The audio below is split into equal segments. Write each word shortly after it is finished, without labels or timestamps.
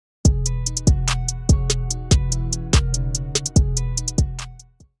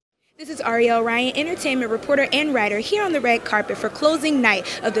This is Arielle Ryan, entertainment reporter and writer, here on the red carpet for closing night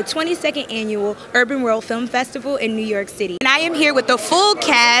of the 22nd Annual Urban World Film Festival in New York City. And I am here with the full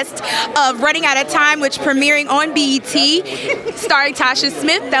cast of Running Out of Time, which premiering on BET, starring Tasha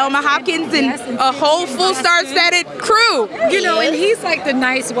Smith, Thelma Hopkins, and a whole full star-studded crew. You know, and he's like the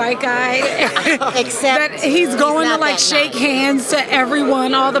nice white guy. Except that he's going to like shake hands to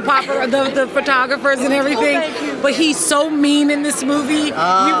everyone, all the photographers and everything. But he's so mean in this movie. We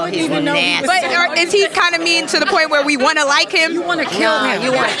wouldn't even know he was But is he kind of mean to the point where we want to like him? You want to kill him.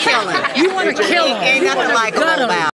 You want to kill him. You want to kill him. Ain't nothing like him about.